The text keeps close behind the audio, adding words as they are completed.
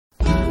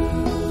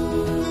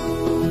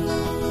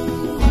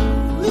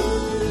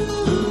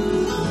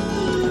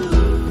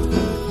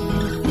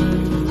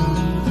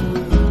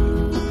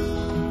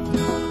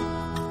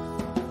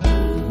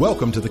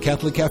Welcome to the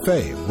Catholic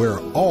Cafe, where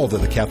all that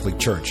the Catholic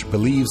Church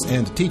believes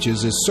and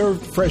teaches is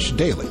served fresh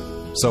daily.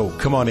 So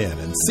come on in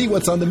and see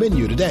what's on the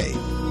menu today.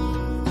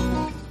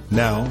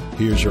 Now,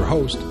 here's your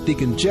host,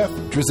 Deacon Jeff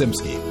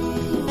Drzymski.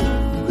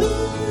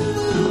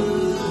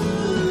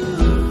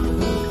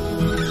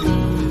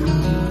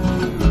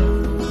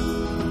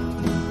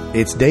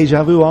 It's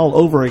deja vu all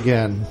over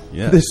again.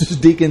 Yes. This is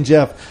Deacon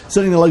Jeff,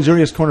 sitting in the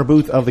luxurious corner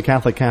booth of the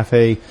Catholic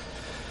Cafe.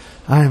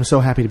 I am so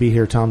happy to be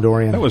here, Tom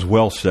Dorian. That was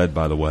well said,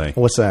 by the way.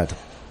 What's that?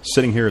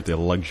 Sitting here at the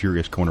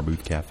luxurious corner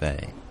booth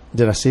cafe.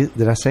 Did I say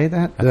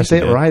that? Did I say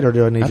it right, or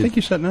do I need? I think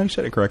you said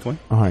it correctly.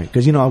 All right,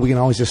 because we can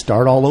always just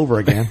start all over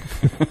again.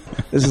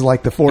 This is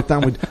like the fourth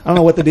time. I don't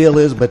know what the deal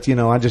is, but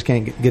I just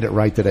can't get it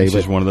right today. It's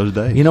just one of those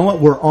days. You know what?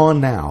 We're on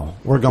now.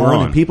 We're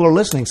going, and people are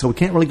listening, so we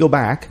can't really go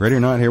back. Ready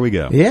or not, here we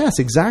go. Yes,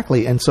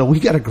 exactly. And so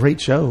we got a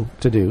great show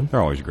to do. They're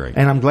always great.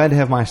 And I'm glad to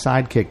have my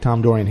sidekick,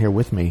 Tom Dorian, here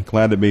with me.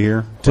 Glad to be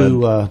here. To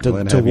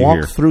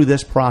walk through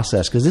this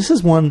process, because this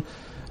is one.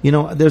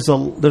 There's a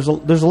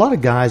lot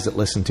of guys that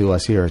listen to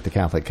us here at the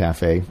Catholic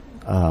Cafe.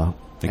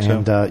 Think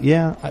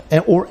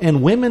so?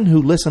 And women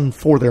who listen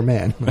for their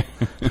men,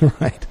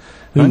 right?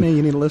 Honey,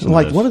 you need to listen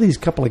to this. What do these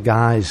couple of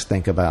guys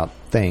think about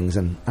things?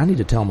 And I need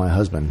to tell my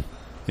husband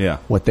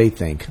what they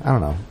think. I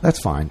don't know.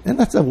 That's fine. And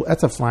that's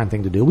a fine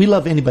thing to do. We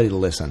love anybody to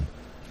listen.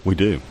 We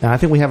do. And I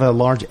think we have a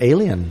large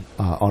alien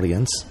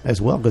audience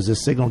as well, because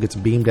this signal gets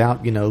beamed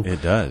out,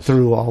 it does,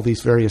 through all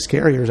these various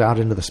carriers out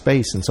into the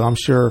space. And so I'm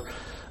sure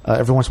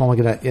every once in a while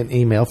we get an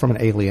email from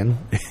an alien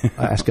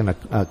asking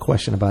a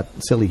question about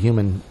silly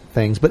human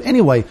things. But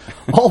anyway,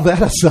 all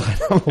that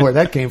aside, I don't know where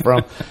that came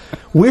from.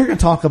 We're going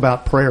to talk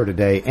about prayer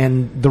today.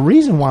 And the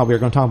reason why we're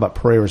going to talk about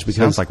prayer is because...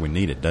 Sounds like we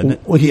need it, doesn't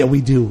it? Well, yeah,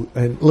 we do.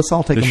 And let's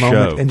all take a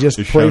moment and just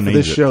pray for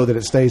this show that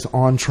it stays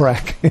on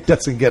track. It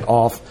doesn't get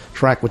off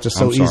track, which is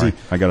so easy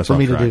for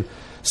me to do.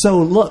 So,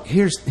 look,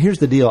 here's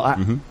the deal.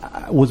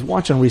 I was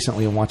watching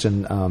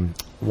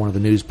one of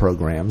the news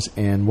programs,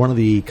 and one of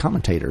the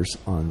commentators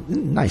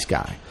nice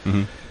guy.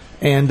 Mm-hmm.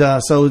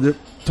 And so they're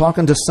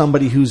talking to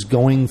somebody who's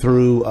going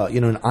through,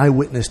 an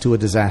eyewitness to a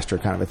disaster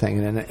kind of a thing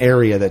in an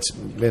area that's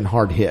been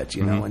hard hit,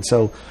 And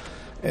so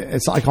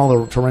it's like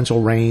all the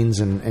torrential rains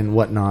and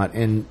whatnot.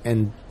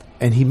 And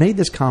he made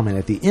this comment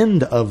at the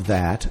end of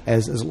that,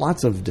 as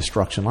lots of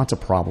destruction, lots of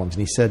problems.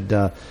 And he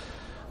said,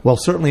 well,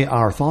 certainly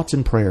our thoughts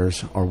and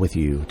prayers are with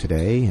you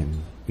today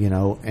and,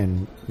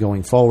 and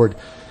going forward.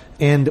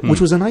 And which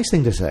was a nice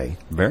thing to say.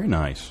 Very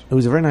nice. It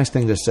was a very nice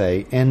thing to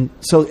say. And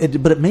so,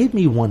 but it made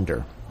me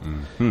wonder.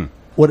 Mm-hmm.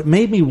 What it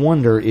made me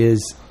wonder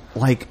is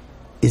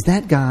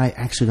that guy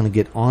actually going to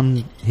get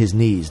on his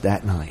knees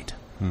that night,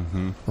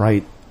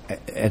 right,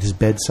 at his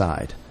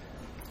bedside,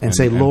 and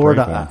say, Lord,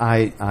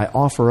 I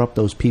offer up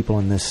those people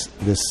in this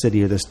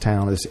city or this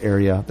town or this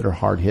area that are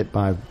hard hit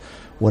by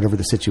whatever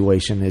the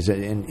situation is,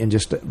 and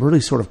just really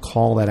sort of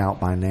call that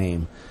out by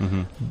name.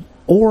 Mm-hmm.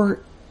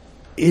 Or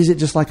is it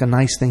just like a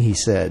nice thing he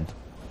said?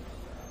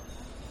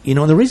 And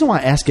the reason why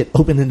I ask it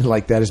open-ended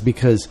like that is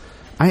because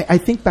I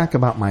think back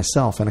about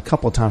myself and a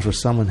couple of times where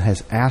someone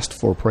has asked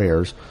for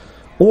prayers,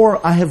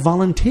 or I have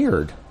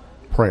volunteered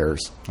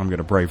prayers. I'm going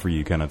to pray for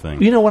you kind of thing.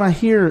 When I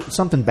hear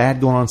something bad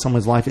going on in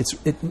someone's life,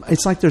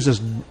 it's like there's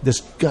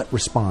this gut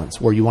response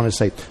where you want to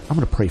say, I'm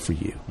going to pray for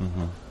you.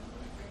 Mm-hmm.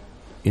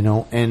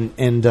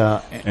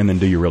 And then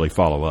do you really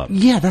follow up?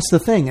 Yeah, that's the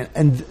thing.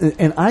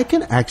 And I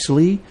can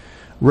actually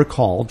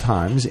recall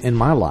times in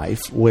my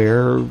life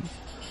where,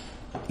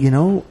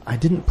 I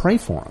didn't pray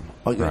for him.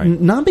 Right.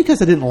 Not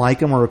because I didn't like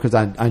him or because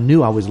I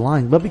knew I was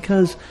lying, but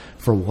because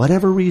for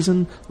whatever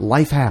reason,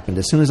 life happened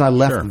as soon as I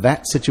left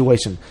that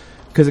situation.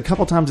 Because a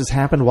couple times it's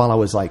happened while I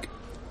was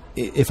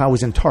if I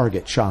was in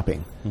Target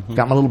shopping,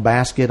 got my little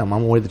basket, I'm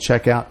on my way to the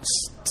checkout,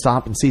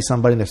 stop and see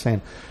somebody and they're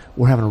saying,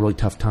 we're having a really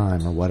tough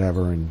time or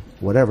whatever. And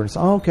it's,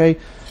 okay,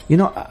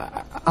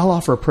 I'll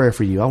offer a prayer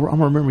for you. I'm going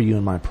to remember you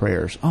in my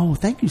prayers. Oh,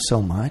 thank you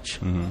so much.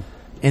 Mm-hmm.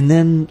 And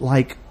then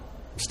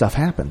stuff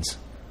happens.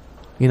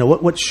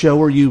 What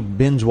show are you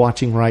binge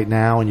watching right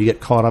now and you get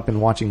caught up in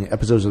watching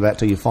episodes of that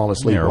till you fall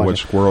asleep? Yeah, or what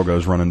squirrel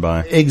goes running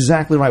by.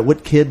 Exactly right.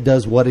 What kid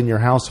does what in your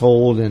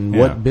household and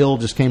what bill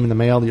just came in the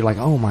mail that you're like,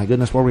 oh my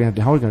goodness, how are we going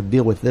to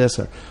deal with this?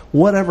 Or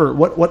whatever,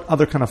 what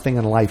other kind of thing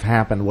in life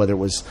happened, whether it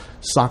was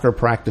soccer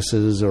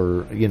practices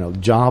or,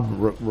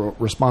 job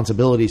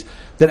responsibilities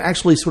that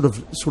actually sort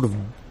of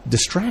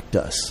distract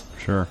us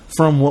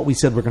from what we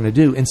said we're going to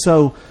do. And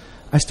so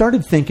I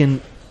started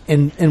thinking,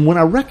 and when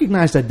I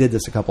recognized I did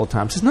this a couple of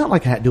times, it's not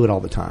like I had to do it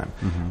all the time.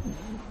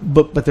 Mm-hmm.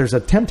 But there's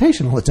a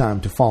temptation all the time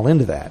to fall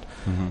into that.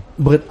 Mm-hmm.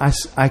 But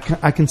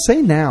I can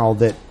say now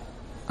that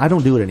I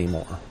don't do it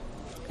anymore.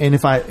 And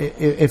if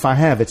I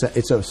have, it's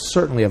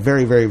certainly a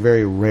very, very,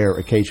 very rare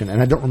occasion,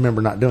 and I don't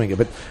remember not doing it.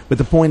 But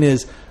the point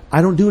is,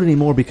 I don't do it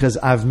anymore because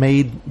I've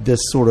made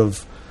this sort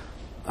of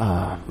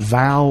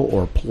vow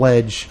or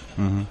pledge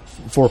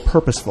for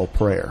purposeful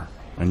prayer.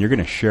 And you're going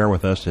to share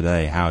with us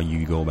today how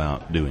you go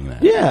about doing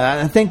that. Yeah,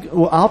 I think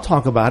I'll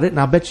talk about it, and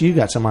I bet you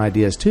got some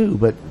ideas too.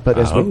 But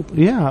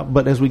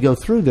as we go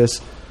through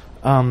this,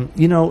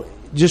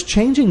 just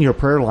changing your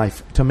prayer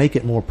life to make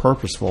it more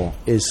purposeful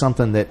is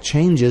something that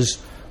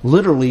changes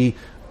literally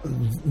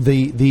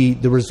the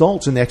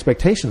results and the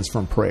expectations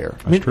from prayer.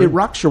 I mean, it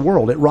rocks your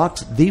world. It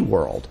rocks the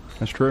world.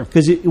 That's true.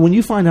 Because when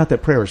you find out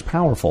that prayer is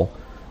powerful,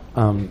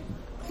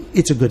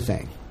 it's a good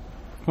thing.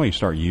 Well, you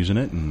start using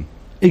it, and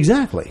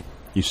exactly,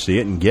 you see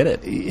it and get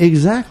it.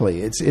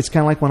 Exactly. It's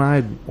kind of like when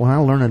I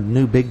learn a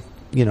new big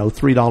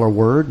 $3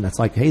 word, and it's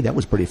like, hey, that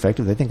was pretty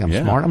effective. They think I'm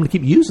smart. I'm going to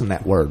keep using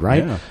that word,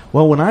 right? Yeah.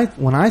 Well,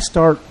 when I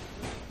start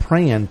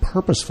praying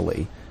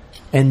purposefully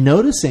and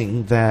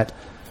noticing that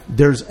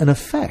there's an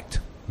effect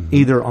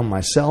either on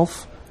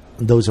myself,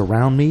 those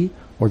around me,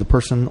 or the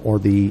person or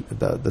the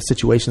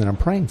situation that I'm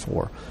praying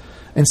for.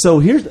 And so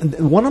here's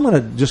what I'm going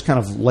to just kind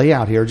of lay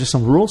out here, just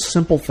some real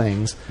simple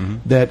things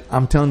that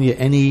I'm telling you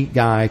any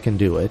guy can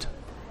do it.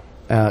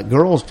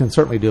 Girls can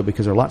certainly do it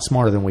because they're a lot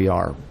smarter than we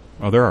are.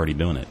 Oh, they're already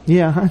doing it.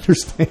 Yeah, I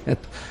understand.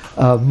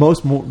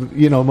 Most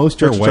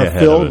churches are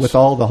filled with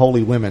all the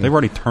holy women. They've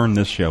already turned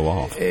this show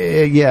off.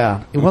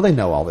 Yeah. Well, they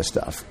know all this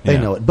stuff. They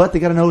know it. But they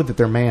got to know that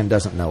their man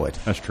doesn't know it.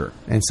 That's true.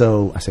 And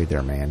so I say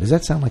their man. Does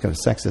that sound like a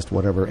sexist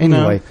whatever?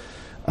 Anyway.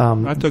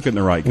 No, I took it in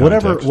the right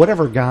context.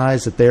 Whatever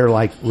guys that they're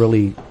like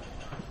really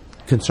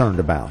concerned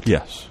about.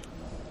 Yes.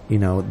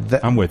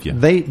 I'm with you.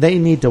 They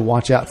need to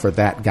watch out for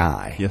that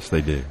guy. Yes,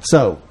 they do.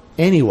 So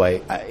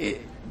anyway,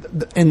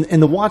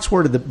 and the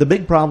watchword, the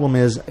big problem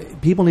is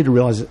people need to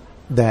realize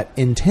that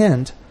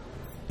intent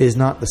is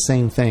not the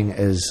same thing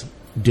as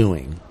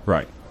doing.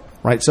 Right.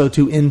 So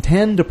to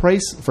intend to pray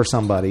for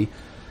somebody,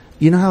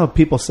 you know how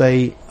people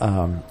say,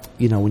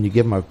 when you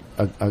give them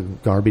a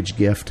garbage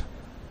gift,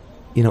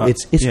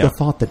 it's the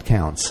thought that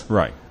counts.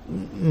 Right.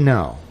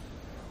 No,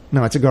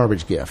 it's a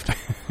garbage gift.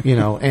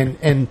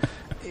 And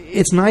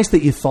it's nice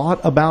that you thought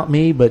about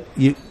me, but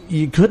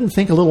you couldn't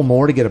think a little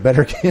more to get a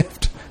better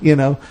gift.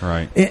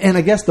 Right. And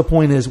I guess the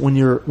point is when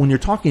you're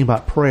talking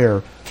about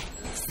prayer,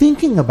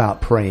 thinking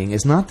about praying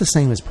is not the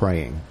same as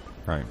praying.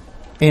 Right.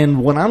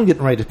 And what I'm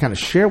getting ready to kind of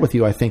share with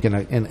you, I think, in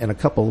a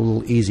couple of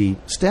little easy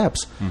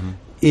steps,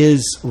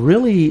 is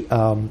really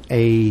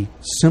a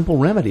simple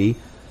remedy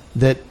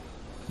that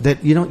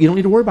you don't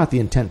need to worry about the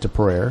intent to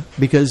prayer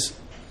because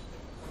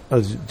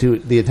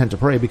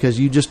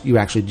you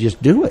actually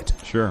just do it.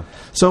 Sure.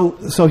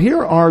 So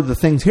here are the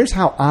things. Here's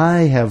how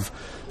I have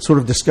sort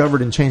of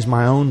discovered and changed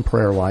my own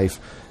prayer life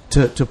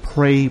to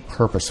pray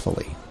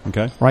purposefully.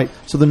 Okay. Right?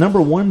 So the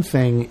number one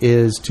thing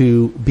is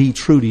to be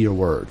true to your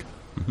word.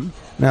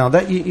 Now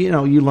that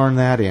you learn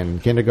that in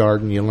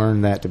kindergarten, you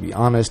learn that to be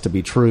honest, to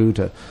be true,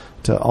 to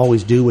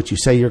always do what you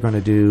say you're going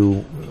to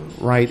do,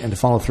 right, and to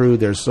follow through.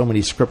 There's so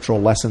many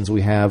scriptural lessons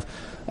we have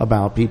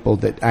about people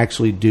that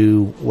actually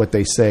do what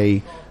they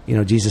say.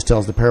 Jesus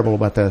tells the parable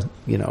about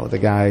the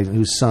guy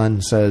whose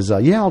son says,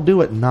 "Yeah, I'll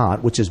do it,"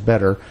 not, which is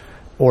better,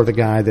 or the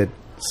guy that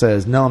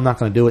says, "No, I'm not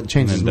going to do it," and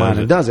changes his mind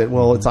and does it.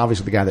 Well, it's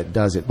obviously the guy that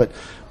does it. But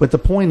the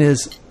point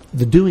is,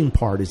 the doing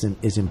part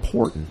is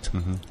important,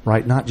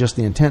 right? Not just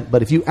the intent,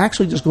 but if you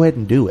actually just go ahead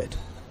and do it.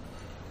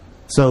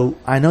 So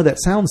I know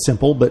that sounds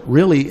simple, but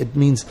really it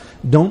means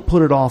don't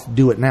put it off,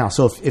 do it now.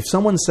 So if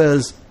someone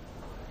says,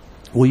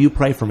 "Will you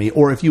pray for me?"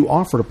 or if you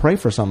offer to pray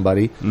for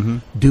somebody,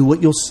 do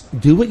what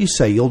you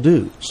say you'll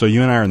do. So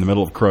you and I are in the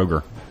middle of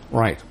Kroger.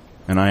 Right.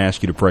 And I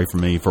ask you to pray for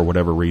me for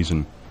whatever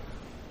reason.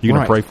 You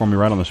going to pray for me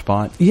right on the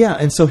spot? Yeah,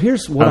 and so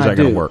here's what I do. How's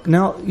that going to work?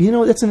 Now,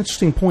 that's an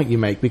interesting point you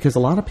make because a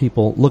lot of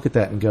people look at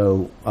that and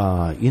go,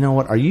 you know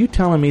what, are you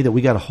telling me that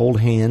we got to hold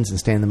hands and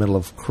stand in the middle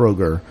of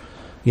Kroger,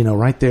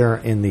 right there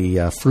in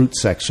the fruit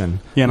section?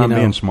 Yeah, and I'm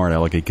being smart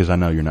alecky because I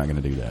know you're not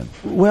going to do that.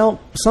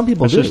 Well, some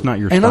people do. It's just not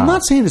your style. And I'm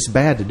not saying it's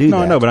bad to do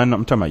that. No, but I'm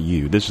talking about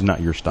you. This is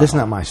not your style. This is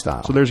not my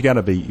style. So there's got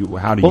to be,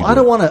 how do you I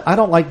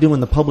don't like doing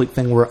the public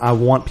thing where I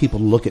want people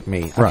to look at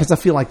me because I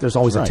feel like there's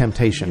always a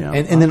temptation. Yeah.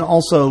 And then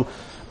also,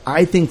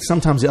 I think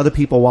sometimes the other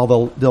people,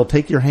 while they'll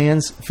take your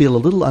hands, feel a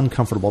little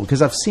uncomfortable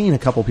because I've seen a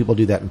couple people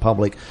do that in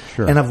public,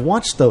 and I've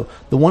watched the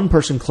one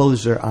person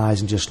close their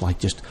eyes and just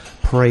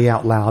pray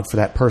out loud for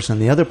that person,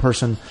 and the other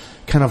person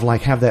kind of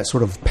have that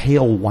sort of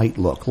pale white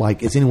look,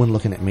 like is anyone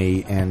looking at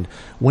me, and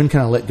when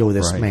can I let go of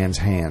this man's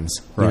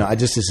hands? Right.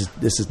 This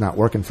is not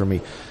working for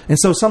me, and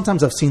so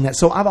sometimes I've seen that.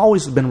 So I've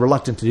always been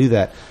reluctant to do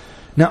that.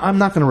 Now, I'm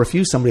not going to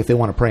refuse somebody if they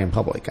want to pray in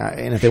public.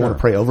 And if they want to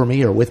pray over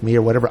me or with me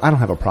or whatever, I don't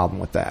have a problem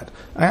with that.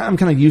 I'm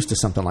kind of used to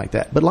something like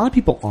that. But a lot of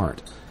people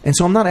aren't. And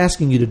so I'm not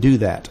asking you to do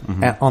that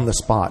on the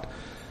spot.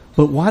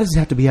 But why does it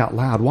have to be out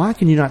loud? Why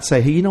can you not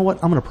say, hey, you know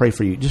what? I'm going to pray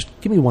for you. Just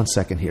give me 1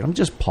 second here. Let me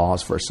just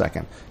pause for a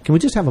second. Can we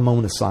just have a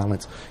moment of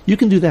silence? You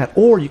can do that.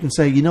 Or you can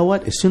say, you know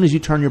what? As soon as you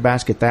turn your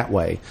basket that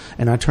way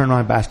and I turn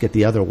my basket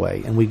the other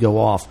way and we go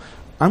off,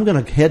 I'm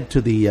going to head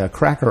to the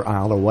cracker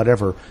aisle or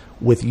whatever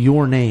with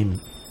your name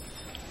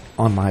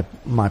on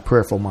my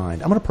prayerful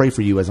mind. I'm going to pray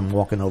for you as I'm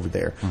walking over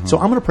there. So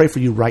I'm going to pray for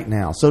you right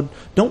now. So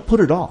don't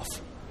put it off.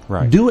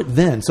 Right. Do it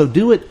then. So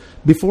do it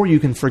before you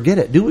can forget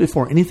it. Do it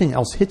before anything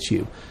else hits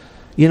you.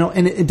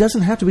 And it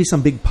doesn't have to be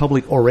some big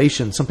public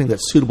oration, something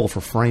that's suitable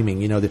for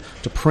framing,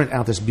 to print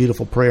out this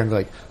beautiful prayer and be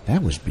like,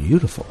 that was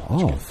beautiful.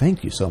 Oh,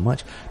 thank you so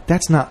much.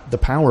 That's not, the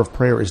power of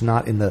prayer is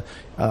not in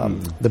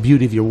the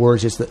beauty of your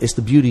words. It's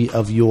the beauty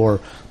of your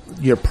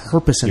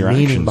purpose and your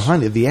meaning actions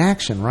behind it, the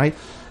action, right?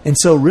 And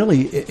so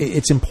really,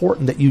 it's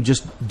important that you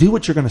just do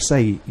what you're going to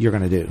say you're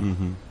going to do.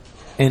 Mm-hmm.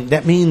 And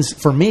that means,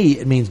 for me,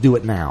 it means do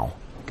it now.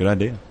 Good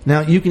idea.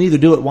 Now, you can either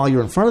do it while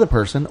you're in front of the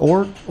person,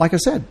 or, like I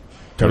said,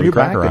 turn your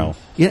back.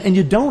 And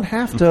you don't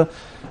have to.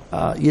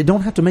 You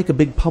don't have to make a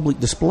big public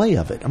display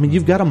of it. I mean,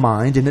 you've got a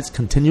mind, and it's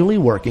continually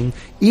working,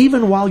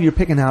 even while you're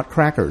picking out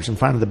crackers and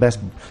finding the best.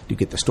 Do you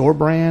get the store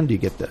brand? Do you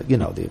get the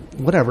the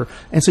whatever?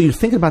 And so you're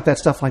thinking about that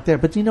stuff like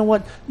that. But you know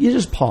what? You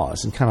just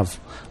pause and kind of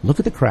look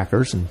at the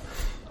crackers and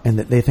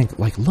they think,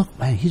 like, look,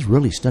 man, he's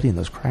really studying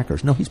those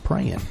crackers. No, he's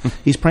praying.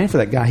 He's praying for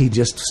that guy he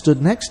just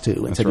stood next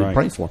to and said he'd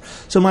pray for.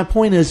 So my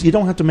point is, you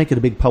don't have to make it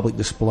a big public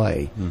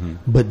display,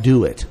 but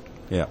do it.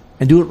 Yeah.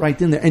 And do it right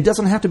then there. And it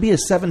doesn't have to be a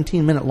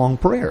 17-minute long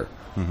prayer.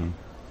 Mm-hmm.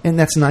 And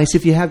that's nice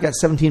if you have got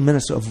 17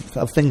 minutes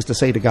of things to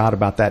say to God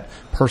about that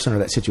person or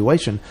that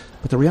situation.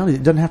 But the reality,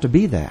 it doesn't have to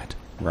be that.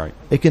 Right.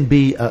 It can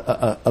be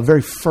a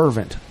very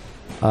fervent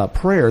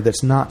prayer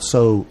that's not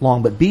so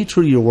long. But be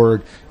true to your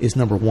word is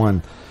number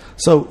one.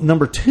 So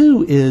number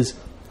two is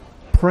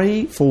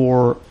pray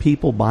for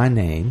people by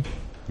name,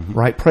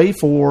 right? Pray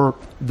for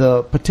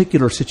the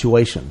particular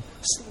situation.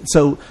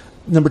 So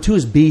number two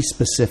is be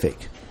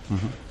specific.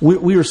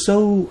 We are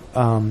so,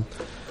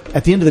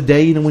 at the end of the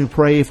day, when we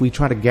pray, if we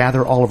try to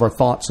gather all of our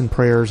thoughts and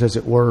prayers, as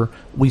it were,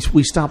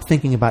 we stop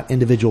thinking about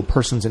individual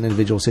persons and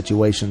individual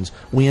situations.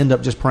 We end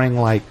up just praying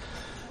like,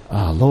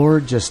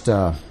 Lord, just,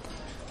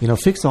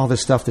 fix all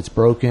this stuff that's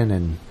broken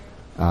and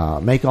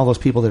make all those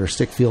people that are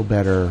sick feel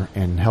better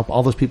and help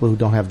all those people who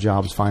don't have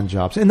jobs find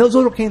jobs. And those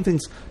are okay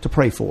things to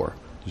pray for.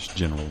 Just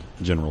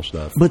general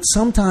stuff. But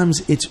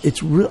sometimes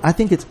it's real. I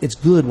think it's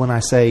good when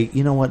I say,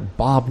 you know what,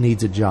 Bob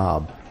needs a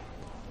job.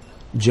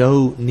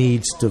 Joe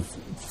needs to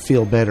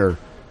feel better.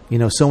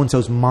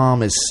 So-and-so's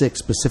mom is sick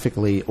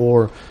specifically,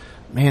 or,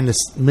 man, this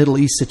Middle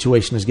East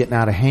situation is getting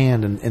out of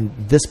hand, and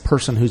this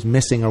person who's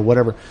missing or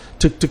whatever.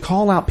 To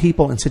call out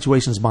people in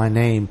situations by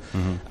name,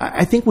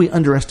 I think we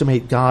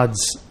underestimate God's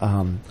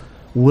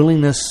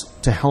willingness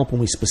to help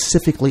when we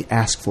specifically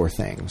ask for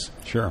things.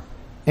 Sure.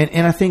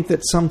 And I think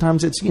that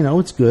sometimes it's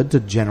good to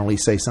generally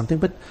say something,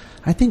 but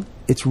I think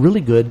it's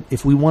really good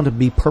if we want to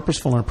be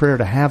purposeful in prayer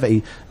to have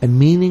a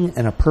meaning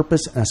and a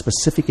purpose and a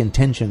specific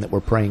intention that we're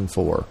praying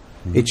for.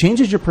 Mm-hmm. It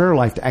changes your prayer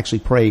life to actually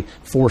pray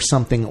for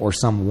something or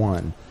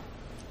someone,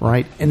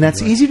 right? And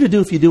that's easy to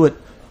do if you do it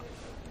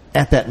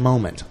at that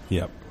moment.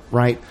 Yep.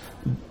 Right?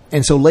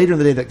 And so later in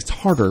the day that's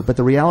harder, but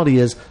the reality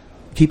is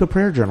keep a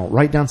prayer journal.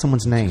 Write down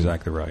someone's name.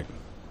 Exactly right.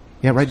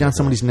 Yeah, write down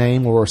somebody's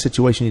name or a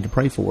situation you need to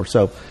pray for.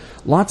 So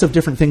lots of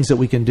different things that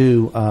we can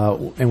do,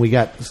 and we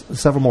got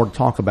several more to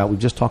talk about. We've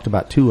just talked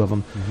about two of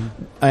them. Mm-hmm.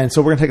 And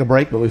so we're going to take a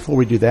break, but before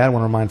we do that, I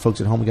want to remind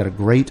folks at home we got a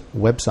great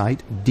website.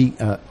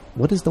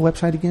 What is the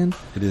website again?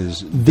 It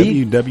is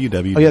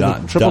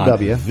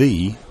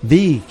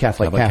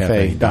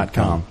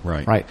www.thecatholiccafe.com.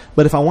 Right.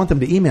 But if I want them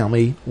to email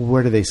me,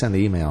 where do they send the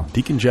email?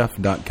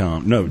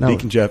 DeaconJeff.com. No,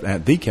 Deacon Jeff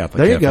at thecatholiccafe.com.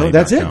 There you go.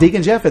 That's it.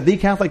 Deacon Jeff at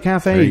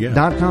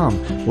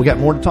thecatholiccafe.com. We got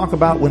more to talk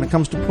about when it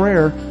comes to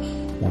prayer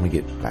when we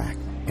get back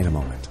in a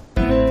moment.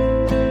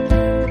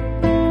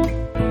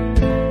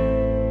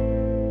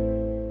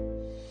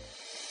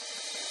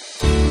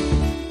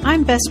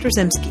 I'm Bess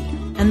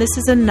Drzymski, and this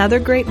is another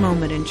great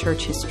moment in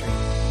church history.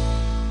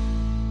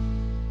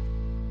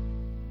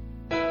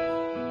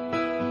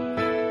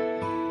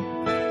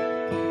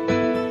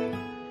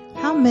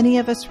 How many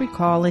of us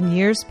recall in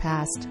years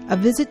past a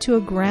visit to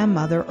a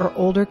grandmother or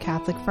older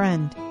Catholic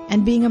friend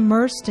and being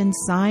immersed in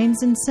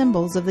signs and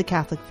symbols of the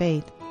Catholic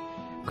faith?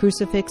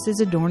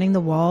 Crucifixes adorning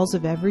the walls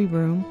of every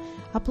room,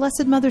 a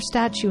Blessed Mother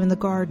statue in the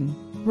garden,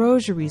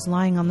 rosaries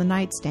lying on the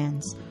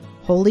nightstands.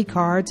 Holy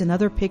cards and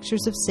other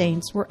pictures of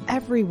saints were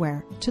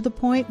everywhere, to the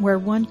point where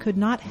one could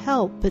not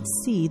help but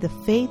see the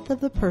faith of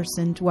the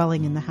person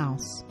dwelling in the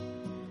house.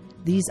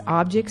 These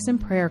objects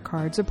and prayer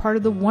cards are part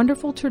of the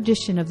wonderful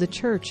tradition of the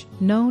Church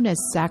known as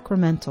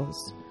sacramentals.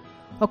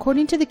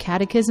 According to the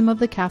Catechism of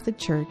the Catholic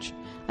Church,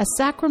 a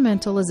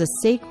sacramental is a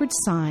sacred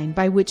sign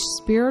by which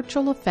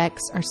spiritual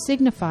effects are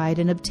signified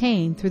and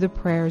obtained through the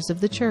prayers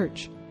of the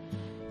Church.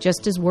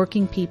 Just as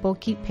working people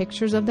keep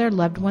pictures of their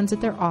loved ones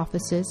at their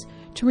offices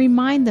to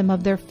remind them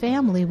of their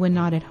family when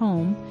not at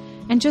home,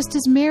 and just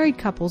as married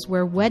couples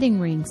wear wedding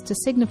rings to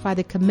signify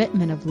the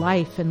commitment of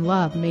life and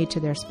love made to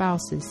their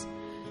spouses,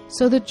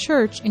 so the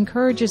Church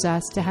encourages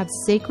us to have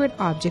sacred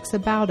objects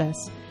about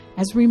us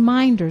as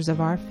reminders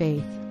of our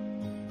faith.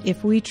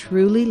 If we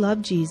truly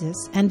love Jesus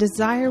and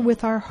desire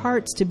with our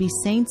hearts to be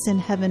saints in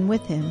heaven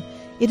with Him,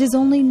 it is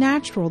only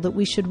natural that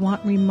we should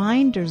want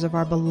reminders of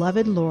our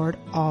beloved Lord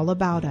all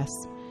about us.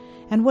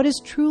 And what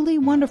is truly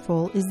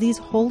wonderful is these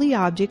holy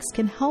objects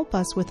can help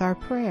us with our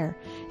prayer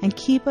and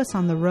keep us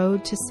on the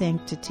road to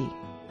sanctity.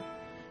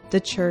 The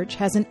Church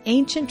has an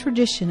ancient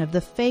tradition of the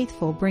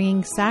faithful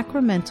bringing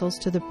sacramentals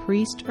to the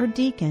priest or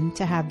deacon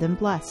to have them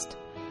blessed.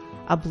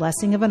 A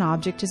blessing of an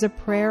object is a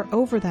prayer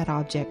over that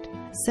object,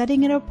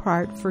 setting it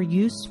apart for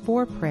use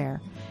for prayer,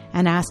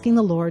 and asking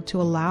the Lord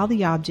to allow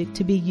the object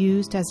to be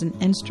used as an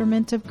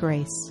instrument of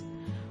grace.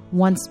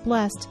 Once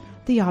blessed,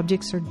 the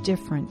objects are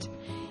different,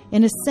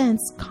 in a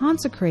sense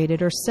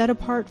consecrated or set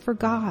apart for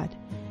God,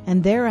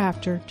 and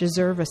thereafter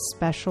deserve a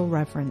special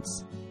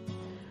reverence.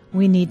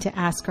 We need to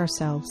ask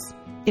ourselves,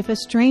 if a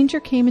stranger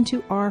came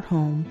into our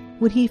home,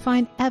 would he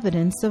find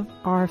evidence of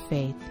our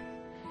faith?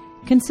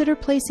 Consider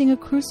placing a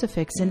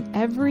crucifix in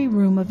every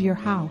room of your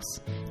house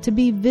to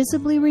be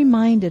visibly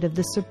reminded of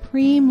the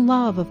supreme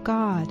love of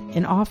God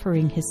in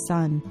offering His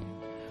Son.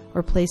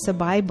 Or place a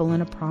Bible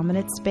in a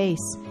prominent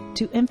space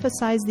to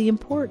emphasize the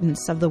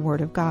importance of the Word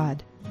of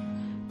God.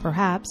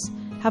 Perhaps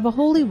have a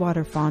holy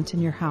water font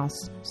in your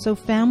house so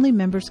family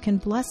members can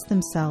bless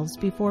themselves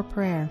before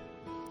prayer.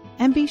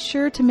 And be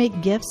sure to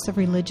make gifts of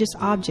religious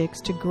objects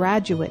to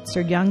graduates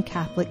or young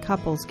Catholic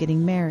couples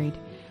getting married,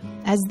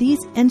 as these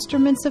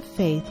instruments of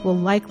faith will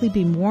likely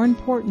be more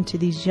important to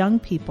these young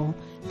people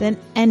than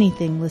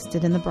anything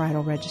listed in the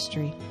bridal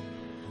registry.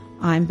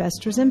 I'm Bess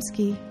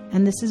Drzymski,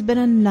 and this has been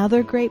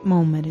another great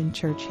moment in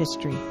church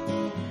history.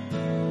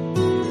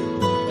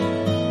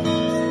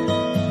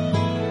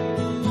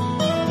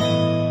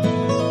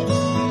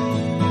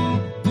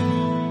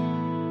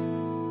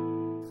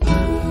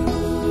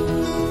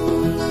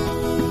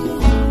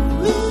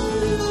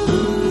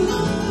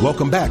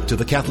 Welcome back to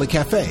the Catholic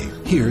Cafe.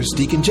 Here's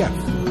Deacon Jeff.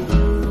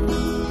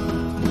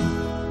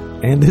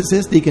 And this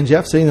is Deacon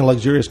Jeff sitting in the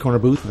luxurious corner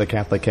booth of the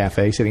Catholic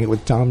Cafe, sitting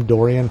with Tom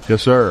Dorian.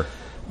 Yes, sir.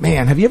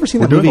 Man, have you ever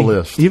seen that movie?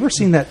 Have you ever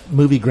seen that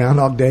movie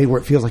Groundhog Day,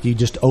 where it feels like you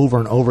just over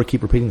and over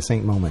keep repeating the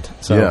same moment?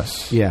 So,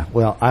 yes. Yeah.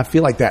 Well, I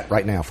feel like that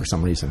right now for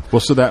some reason.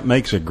 Well, so that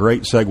makes a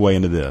great segue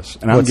into this,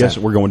 and I'm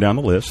guessing we're going down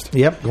the list.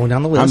 Yep, going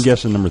down the list. I'm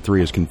guessing number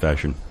 3 is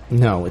confession.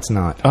 No, it's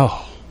not.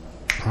 Oh.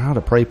 How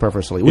to pray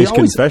purposefully. Is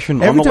confession on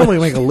the list? Every time we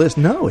make a list,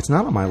 no, it's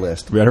not on my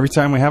list. But every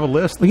time we have a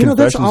list,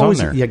 that's always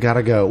on there. You got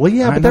to go. Well,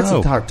 yeah, but that's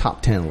the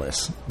top 10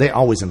 list. They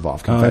always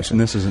involve confession.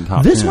 And this isn't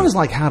top 10. This one is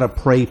like how to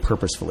pray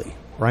purposefully,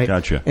 right?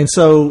 Gotcha. And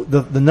so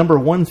the number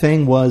one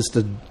thing was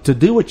to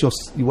do what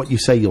you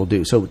say you'll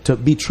do. So to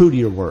be true to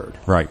your word,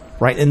 right?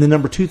 And the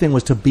number 2 thing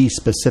was to be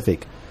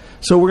specific.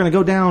 So we're going to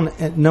go down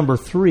at number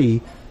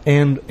 3,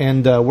 and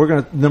we're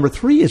going to number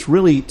 3 is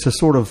really to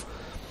sort of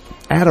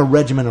add a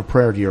regimen of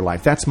prayer to your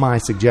life. That's my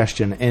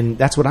suggestion, and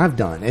that's what I've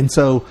done. And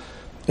so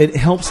it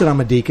helps that I'm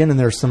a deacon, and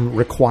there's some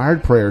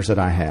required prayers that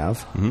I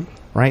have,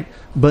 right?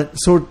 But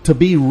so to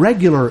be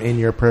regular in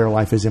your prayer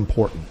life is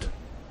important.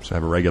 So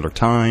have a regular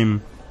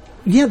time.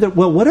 Yeah,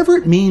 whatever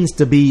it means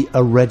to be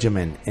a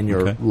regimen in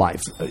your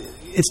life,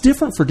 it's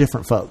different for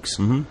different folks.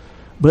 Mm-hmm.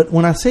 But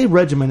when I say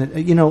regimen,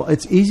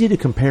 it's easy to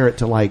compare it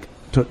to like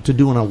to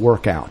doing a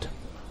workout,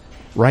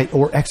 right,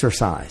 or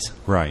exercise,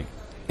 right.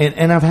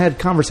 And I've had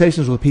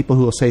conversations with people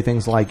who will say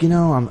things like,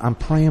 I'm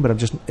praying,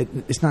 but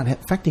it's not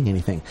affecting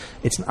anything.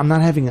 I'm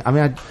not having.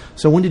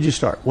 So when did you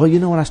start? Well,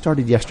 what, I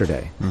started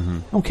yesterday.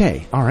 Mm-hmm.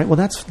 Okay, all right. Well,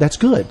 that's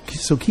good.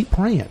 So keep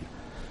praying.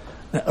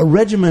 A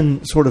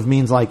regimen sort of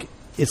means like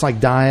it's like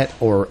diet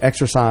or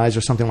exercise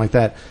or something like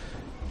that.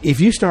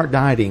 If you start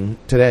dieting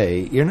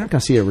today, you're not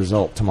going to see a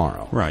result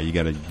tomorrow. Right. You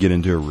got to get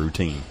into a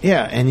routine.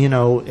 Yeah, and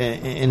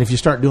and if you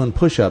start doing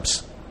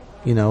push-ups,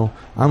 I'm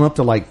up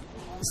to like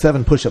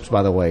 7 push-ups,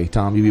 by the way,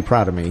 Tom. You'd be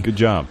proud of me. Good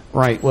job.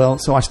 Right. Well,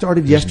 so I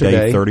started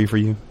yesterday. Day 30 for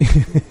you?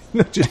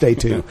 No, just day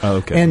 2. Oh,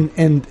 okay.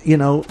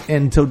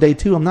 And so day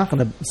 2, I'm not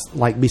going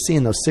to be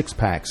seeing those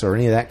 6-packs or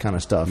any of that kind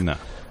of stuff. No.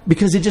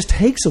 Because it just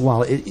takes a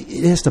while.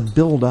 It has to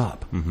build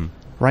up. Mm-hmm.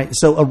 Right.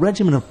 So a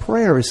regimen of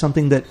prayer is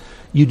something that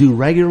you do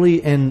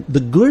regularly, and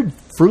the good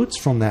fruits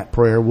from that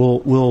prayer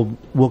will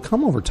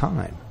come over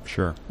time.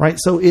 Sure. Right.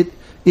 So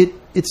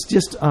it's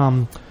just.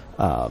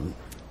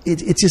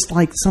 It's just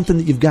like something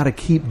that you've got to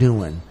keep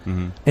doing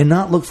and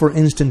not look for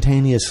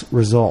instantaneous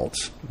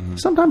results. Mm-hmm.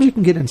 Sometimes you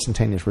can get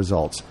instantaneous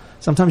results.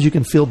 Sometimes you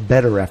can feel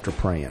better after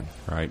praying.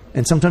 Right.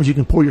 And sometimes you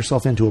can pour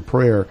yourself into a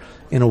prayer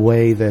in a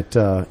way that,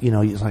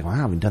 it's like, wow, I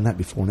haven't done that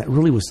before. And that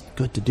really was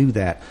good to do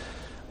that.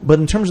 But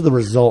in terms of the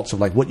results of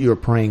like what you were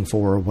praying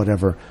for or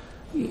whatever,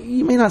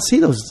 you may not see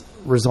those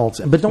results.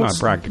 But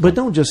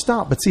don't just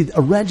stop. But see,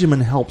 a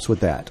regimen helps with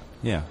that.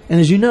 Yeah. And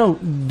as you know,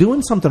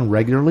 doing something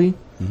regularly,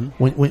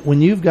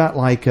 when you've got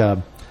like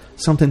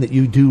something that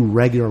you do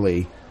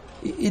regularly,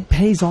 it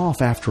pays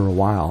off after a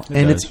while.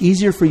 It's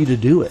easier for you to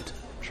do it.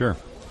 Sure.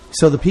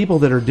 So the people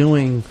that are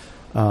doing,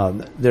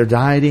 they're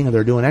dieting or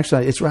they're doing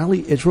exercise, it's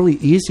really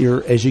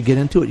easier as you get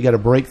into it. You got to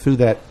break through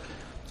that,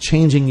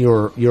 changing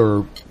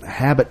your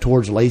habit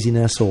towards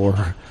laziness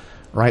or,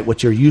 right,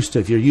 what you're used to.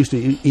 If you're used to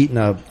eating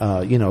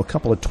a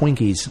couple of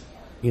Twinkies,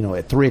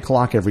 at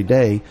 3:00 every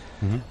day,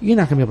 you're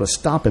not going to be able to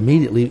stop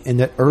immediately, and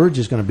that urge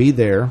is going to be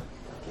there.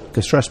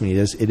 Because trust me,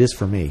 it is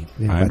for me.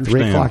 At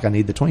 3 o'clock, I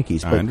need the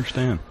Twinkies. I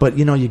understand. But,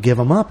 you give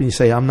them up and you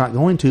say, I'm not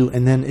going to.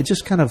 And then it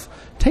just kind of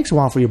takes a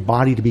while for your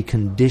body to be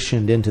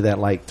conditioned into that,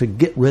 like to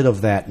get rid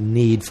of that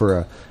need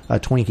for a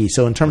Twinkie.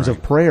 So in terms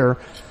of prayer,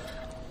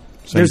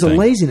 there's a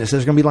laziness.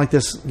 There's going to be like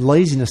this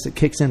laziness that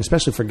kicks in,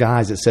 especially for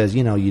guys that says,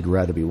 you'd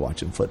rather be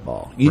watching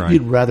football.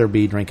 You'd rather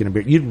be drinking a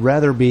beer. You'd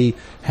rather be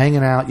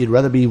hanging out. You'd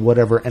rather be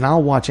whatever. And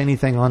I'll watch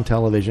anything on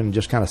television and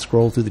just kind of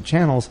scroll through the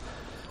channels.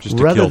 Just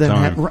to kill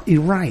time.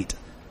 Right.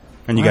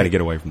 And you got to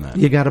get away from that.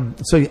 You got to.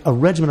 So a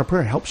regimen of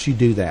prayer helps you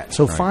do that.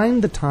 So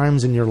find the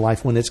times in your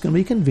life when it's going to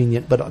be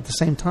convenient, but at the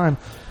same time,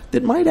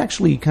 that might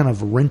actually kind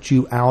of wrench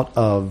you out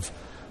of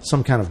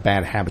some kind of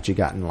bad habit you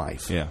got in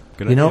life. Yeah,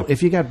 good idea.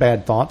 If you got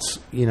bad thoughts,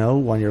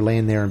 while you're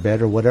laying there in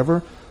bed or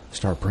whatever,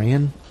 start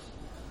praying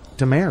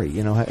to Mary.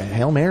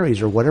 Hail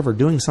Marys or whatever,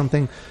 doing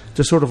something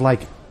to sort of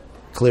like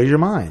clear your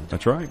mind.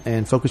 That's right.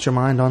 And focus your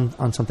mind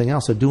on something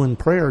else. So doing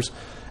prayers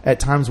at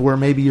times where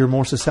maybe you're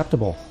more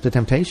susceptible to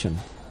temptation.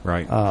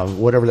 Right.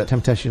 Whatever that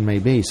temptation may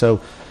be.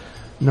 So,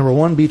 number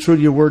 1, be true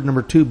to your word.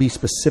 Number 2, be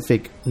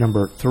specific.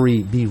 Number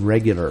 3, be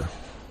regular.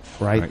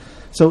 Right?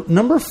 So,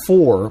 number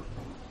 4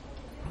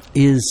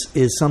 is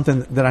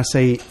something that I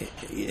say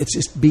it's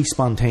just be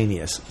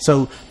spontaneous.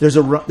 So there's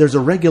a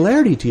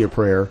regularity to your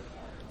prayer,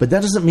 but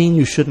that doesn't mean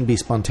you shouldn't be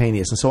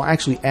spontaneous. And so I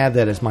actually add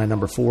that as my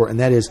number 4, and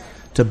that is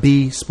to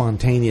be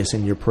spontaneous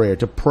in your prayer,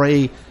 to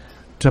pray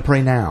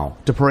now,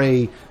 to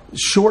pray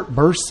short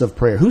bursts of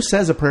prayer. Who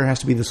says a prayer has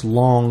to be this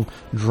long,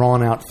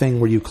 drawn-out thing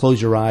where you close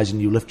your eyes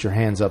and you lift your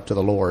hands up to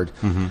the Lord?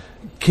 Mm-hmm.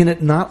 Can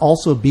it not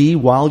also be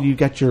while you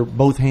got your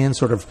both hands,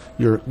 sort of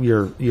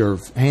your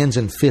hands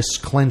and fists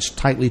clenched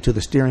tightly to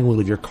the steering wheel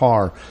of your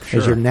car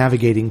as you're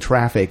navigating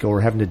traffic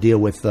or having to deal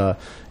with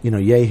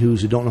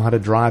yahoos who don't know how to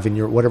drive in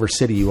your whatever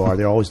city you are?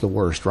 They're always the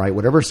worst, right?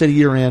 Whatever city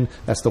you're in,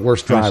 that's the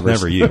worst drivers.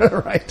 It's never you,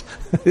 right?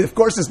 Of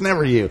course, it's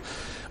never you.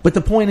 But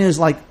the point is,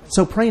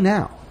 so pray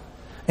now.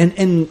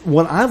 And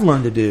what I've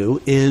learned to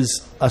do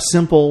is a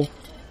simple,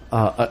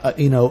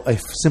 a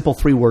simple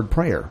 3-word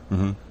prayer.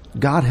 Mm-hmm.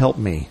 God help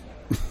me.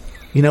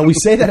 We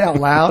say that out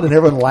loud and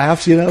everyone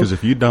laughs, Because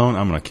if you don't,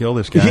 I'm going to kill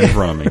this guy in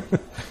front of me.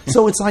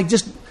 So it's like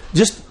just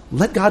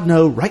let God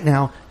know right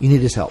now you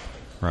need His help.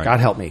 Right. God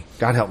help me.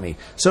 God help me.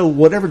 So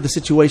whatever the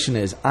situation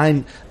is,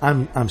 I'm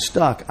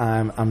stuck.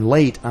 I'm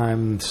late.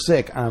 I'm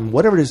sick.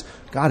 whatever it is.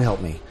 God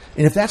help me.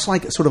 And if that's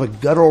like sort of a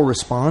guttural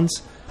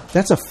response,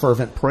 that's a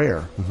fervent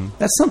prayer. Mm-hmm.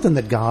 That's something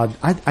that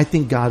I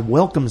think God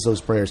welcomes those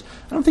prayers.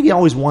 I don't think He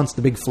always wants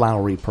the big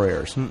flowery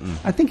prayers. Mm-mm.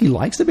 I think He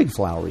likes the big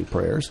flowery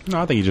prayers.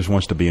 No, I think He just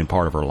wants to be in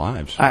part of our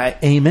lives.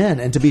 Amen.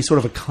 And to be sort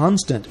of a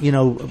constant,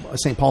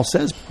 St. Paul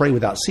says, pray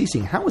without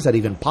ceasing. How is that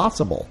even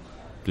possible?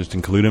 Just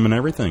include Him in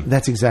everything.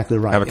 That's exactly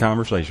right. Have a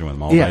conversation with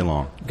Him all day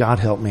long. God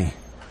help me.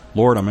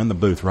 Lord, I'm in the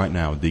booth right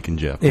now with Deacon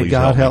Jeff. Please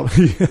God help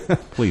me.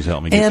 Please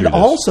help me get and through this. And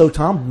also,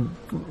 Tom,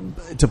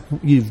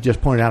 you've just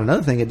pointed out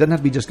another thing. It doesn't have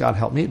to be just God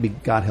help me. It'd be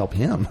God help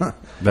him.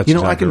 That's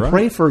exactly I can right.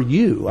 pray for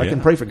you. I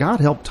can pray for God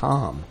help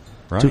Tom.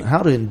 Right. How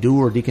to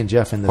endure Deacon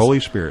Jeff in this.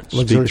 Holy Spirit,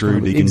 speak through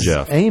Deacon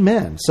Jeff.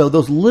 Amen. So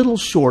those little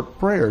short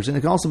prayers. And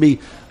it can also be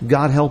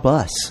God help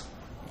us.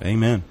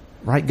 Amen.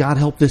 Right? God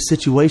help this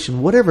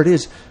situation. Whatever it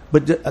is.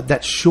 But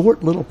that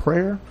short little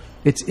prayer,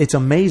 it's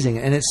amazing.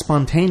 And it's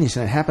spontaneous.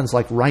 And it happens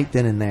like right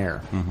then and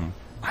there. Mm-hmm.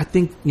 I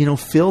think,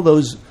 fill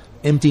those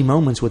empty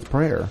moments with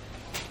prayer.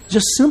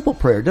 Just simple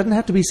prayer. It doesn't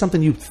have to be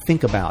something you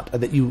think about,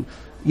 that you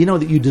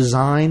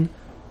design.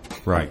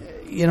 Right.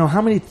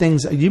 How many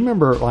things, you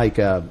remember,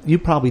 you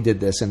probably did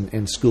this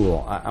in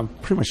school. I'm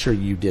pretty much sure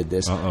you did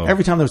this. Uh-oh.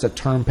 Every time there was a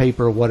term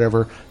paper or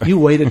whatever, you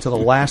waited until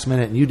the last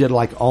minute and you did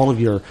all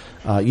of your,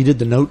 you did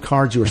the note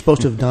cards you were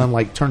supposed to have done,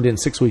 turned in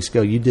 6 weeks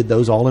ago. You did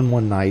those all in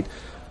one night.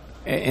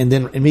 And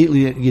then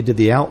immediately you did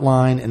the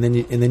outline, and then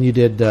you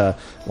did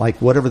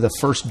whatever the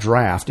first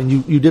draft, and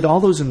you did all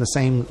those in the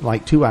same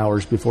 2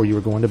 hours before you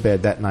were going to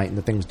bed that night, and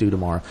the thing's due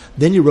tomorrow.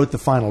 Then you wrote the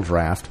final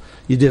draft.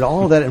 You did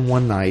all of that in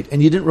one night,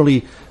 and you didn't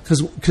really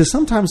because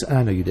sometimes, and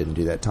I know you didn't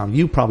do that, Tom.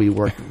 You probably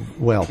worked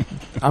well.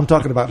 I'm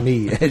talking about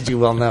me, as you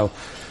well know.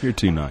 You're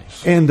too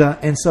nice.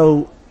 And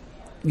so.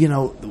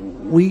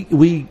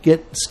 We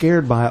get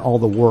scared by all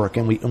the work,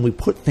 and we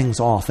put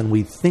things off, and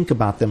we think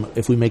about them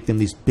if we make them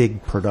these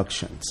big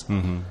productions,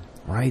 mm-hmm.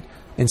 right?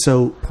 And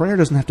so prayer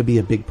doesn't have to be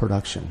a big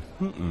production.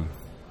 Mm-mm.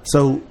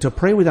 So to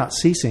pray without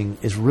ceasing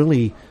is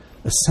really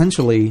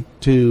essentially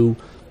to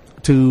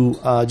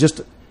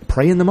just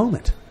pray in the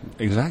moment.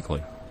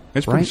 Exactly.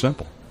 It's pretty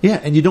simple. Yeah,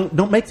 and you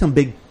don't make them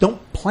big.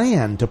 Don't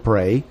plan to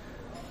pray.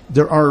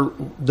 There are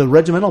the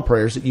regimental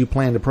prayers that you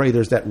plan to pray.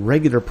 There's that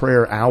regular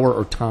prayer hour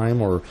or time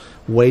or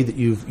way that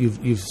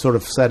you've sort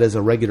of set as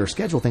a regular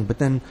schedule thing. But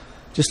then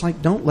just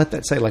don't let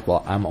that say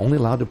I'm only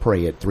allowed to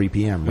pray at 3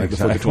 p.m. right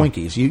before the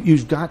Twinkies.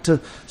 You've got to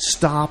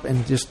stop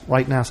and just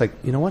right now it's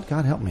you know what?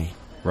 God help me.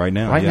 Right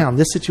now in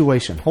this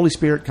situation. Holy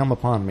Spirit, come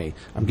upon me.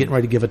 I'm getting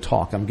ready to give a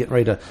talk. I'm getting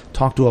ready to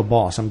talk to a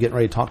boss. I'm getting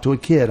ready to talk to a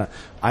kid.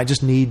 I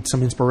just need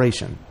some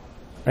inspiration.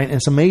 Right? And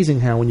it's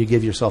amazing how when you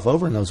give yourself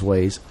over in those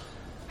ways,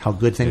 how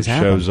good things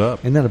happen. It shows up.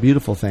 Isn't that a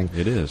beautiful thing?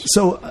 It is.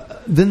 So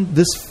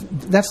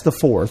that's the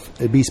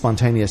fourth, be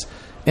spontaneous.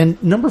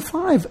 And number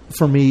 5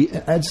 for me,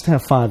 I just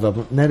have 5 of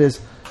them, and that is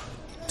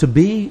to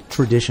be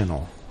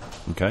traditional.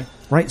 Okay.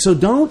 Right? So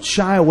don't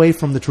shy away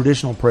from the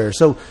traditional prayer.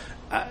 So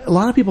a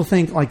lot of people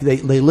think, like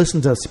they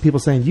listen to people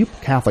saying, you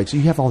Catholics,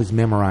 you have all these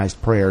memorized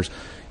prayers.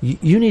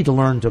 You need to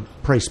learn to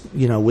pray,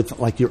 with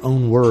like your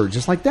own words.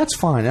 Just like, that's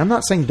fine. I'm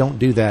not saying don't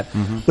do that,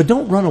 but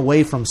don't run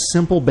away from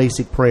simple,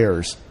 basic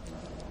prayers.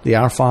 The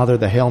Our Father,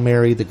 the Hail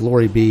Mary, the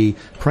Glory Be,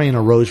 praying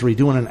a rosary,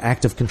 doing an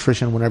act of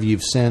contrition whenever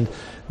you've sinned.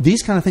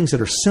 These kind of things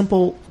that are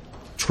simple,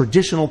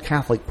 traditional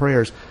Catholic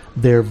prayers,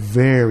 they're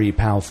very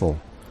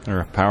powerful.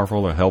 They're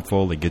powerful, they're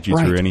helpful, they get you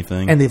through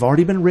anything. And they've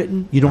already been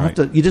written. You don't have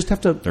to, you just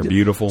have to. They're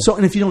beautiful. So,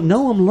 and if you don't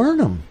know them, learn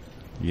them.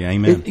 Yeah,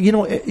 amen.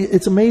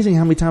 It's amazing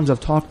how many times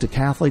I've talked to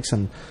Catholics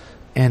and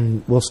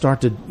we'll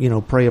start to,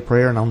 pray a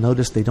prayer and I'll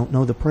notice they don't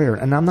know the prayer.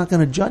 And I'm not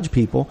going to judge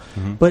people,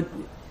 but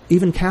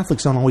even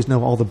Catholics don't always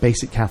know all the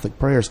basic Catholic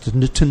prayers.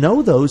 To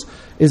know those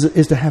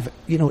is to have,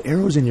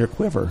 arrows in your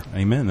quiver.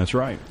 Amen, that's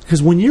right.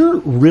 Because when you're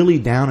really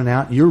down and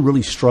out, you're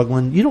really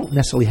struggling, you don't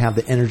necessarily have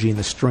the energy and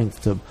the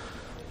strength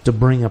to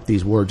bring up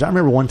these words. I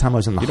remember one time I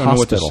was in the hospital. You don't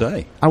know what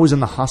to say. I was in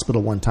the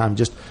hospital one time,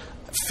 just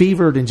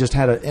fevered and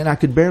and I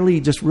could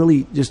barely just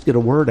get a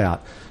word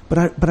out. But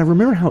I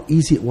remember how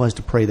easy it was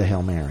to pray the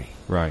Hail Mary.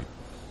 Right.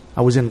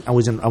 I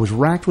was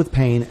racked with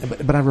pain,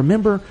 but I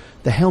remember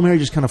the Hail Mary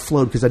just kind of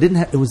flowed because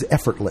it was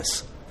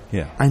effortless.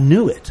 Yeah. I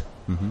knew it.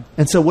 Mm-hmm.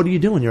 And so what are you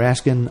doing? You're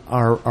asking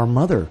our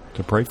mother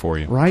to pray for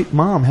you. Right?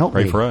 Mom, help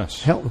me. Pray for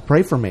us.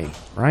 Pray for me,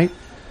 right?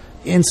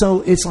 And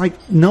so it's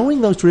like knowing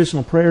those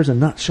traditional prayers and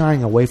not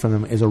shying away from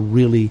them is a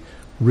really,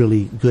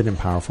 really good and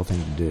powerful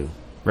thing to do.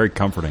 Very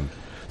comforting.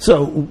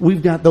 So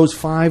we've got those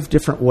 5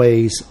 different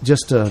ways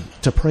just to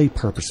pray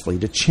purposefully,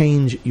 to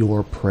change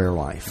your prayer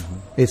life.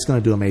 Mm-hmm. It's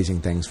going to do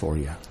amazing things for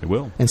you. It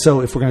will. And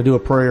so if we're going to do a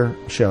prayer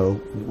show,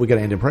 we got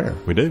to end in prayer.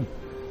 We do. In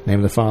the name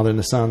of the Father, and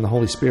the Son, and the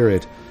Holy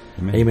Spirit.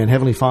 Amen. Amen.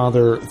 Heavenly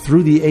Father,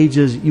 through the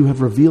ages, you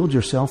have revealed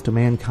yourself to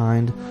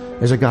mankind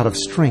as a God of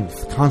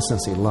strength,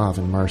 constancy, love,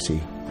 and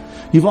mercy.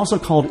 You've also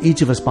called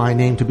each of us by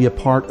name to be a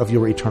part of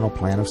your eternal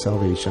plan of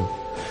salvation.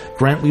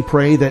 Grant, we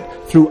pray,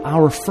 that through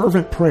our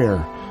fervent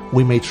prayer,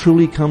 we may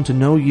truly come to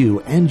know you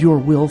and your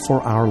will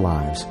for our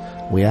lives.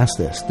 We ask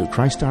this through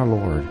Christ our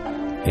Lord.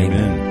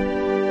 Amen.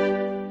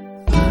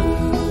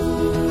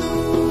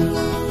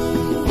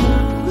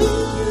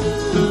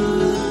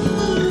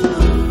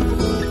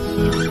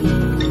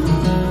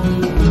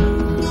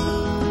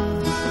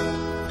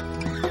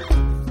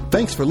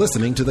 Thanks for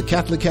listening to The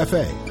Catholic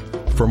Cafe.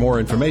 For more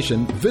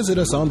information, visit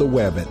us on the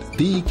web at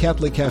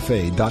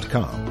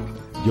thecatholiccafe.com.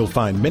 You'll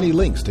find many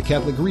links to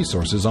Catholic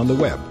resources on the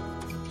web.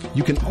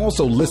 You can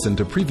also listen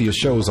to previous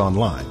shows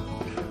online,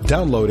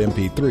 download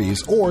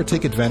MP3s, or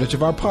take advantage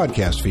of our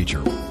podcast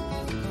feature.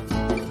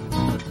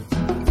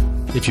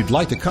 If you'd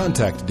like to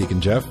contact Deacon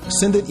Jeff,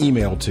 send an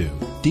email to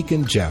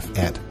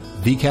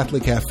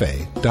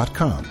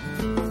deaconjeff@thecatholiccafe.com.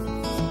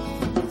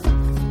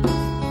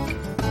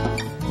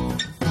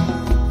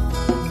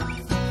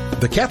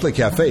 The Catholic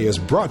Cafe is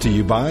brought to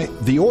you by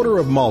the Order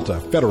of Malta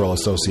Federal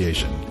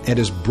Association and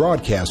is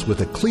broadcast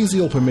with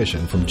ecclesial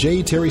permission from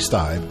J. Terry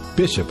Stibe,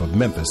 Bishop of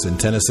Memphis in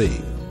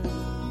Tennessee.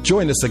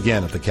 Join us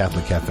again at the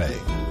Catholic Cafe.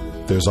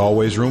 There's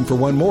always room for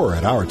one more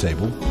at our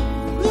table.